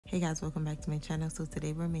Hey guys, welcome back to my channel. So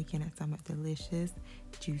today we're making some delicious,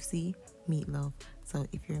 juicy meatloaf. So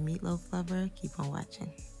if you're a meatloaf lover, keep on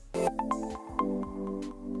watching.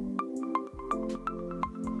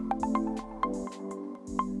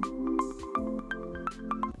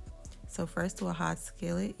 So first, to a hot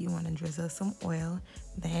skillet, you want to drizzle some oil,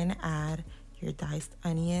 then add your diced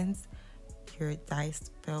onions, your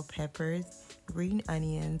diced bell peppers, green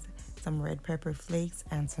onions, some red pepper flakes,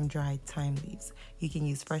 and some dried thyme leaves. You can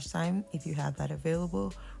use fresh thyme if you have that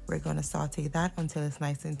available. We're going to saute that until it's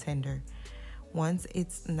nice and tender. Once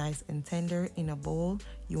it's nice and tender, in a bowl,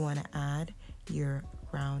 you want to add your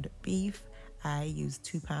ground beef. I used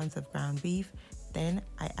 2 pounds of ground beef. Then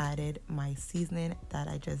I added my seasoning that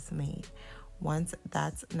I just made. Once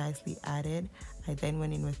that's nicely added, I then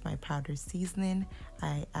went in with my powdered seasoning.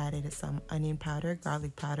 I added some onion powder,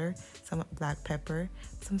 garlic powder, some black pepper,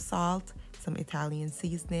 some salt, some Italian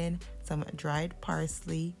seasoning, some dried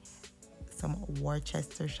parsley, some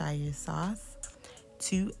Worcestershire sauce,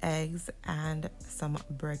 2 eggs, and some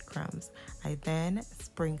breadcrumbs. I then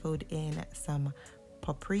sprinkled in some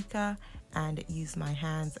paprika and used my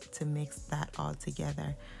hands to mix that all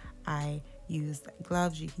together. I used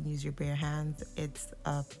gloves. You can use your bare hands. It's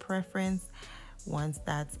a preference. Once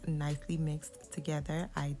that's nicely mixed together,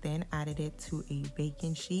 I then added it to a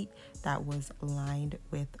baking sheet that was lined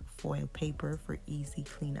with foil paper for easy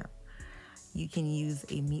cleanup. You can use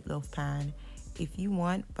a meatloaf pan if you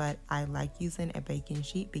want, but I like using a baking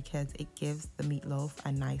sheet because it gives the meatloaf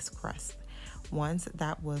a nice crust. Once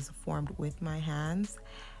that was formed with my hands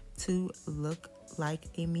to look like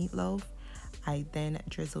a meatloaf, I then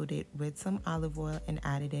drizzled it with some olive oil and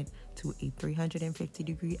added it to a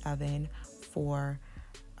 350-degree oven for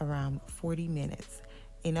around 40 minutes.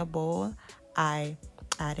 In a bowl, I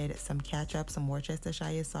added some ketchup, some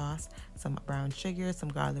Worcestershire sauce, some brown sugar, some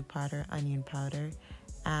garlic powder, onion powder,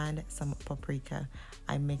 and some paprika.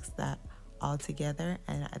 I mixed that all together,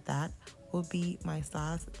 and that will be my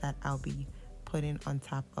sauce that I'll be putting on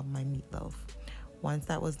top of my meatloaf. Once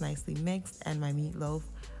that was nicely mixed and my meatloaf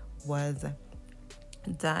was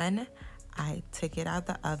done, I took it out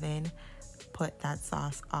the oven, put that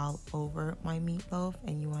sauce all over my meatloaf,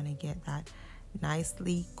 and you want to get that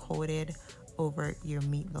nicely coated over your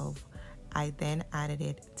meatloaf. I then added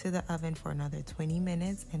it to the oven for another 20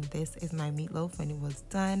 minutes, and this is my meatloaf. When it was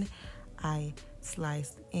done, I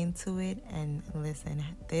sliced into it, and listen,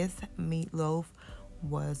 this meatloaf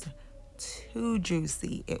was too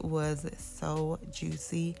juicy. It was so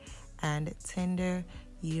juicy and tender.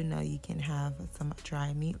 You know, you can have some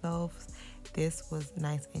dry meatloaves. This was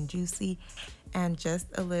nice and juicy. And just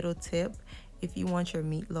a little tip, if you want your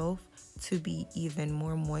meatloaf to be even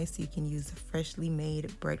more moist, you can use freshly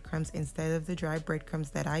made breadcrumbs instead of the dry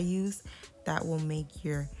breadcrumbs that I use. That will make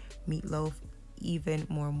your meatloaf even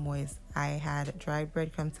more moist. I had dry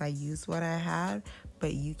breadcrumbs, I used what I had,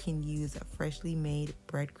 but you can use freshly made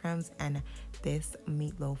breadcrumbs and this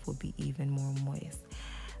meatloaf will be even more moist.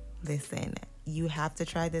 Listen, you have to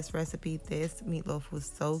try this recipe. This meatloaf was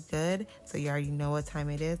so good. So you already know what time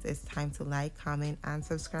it is. It's time to like, comment, and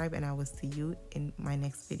subscribe, and I will see you in my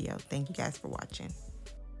next video. Thank you guys for watching.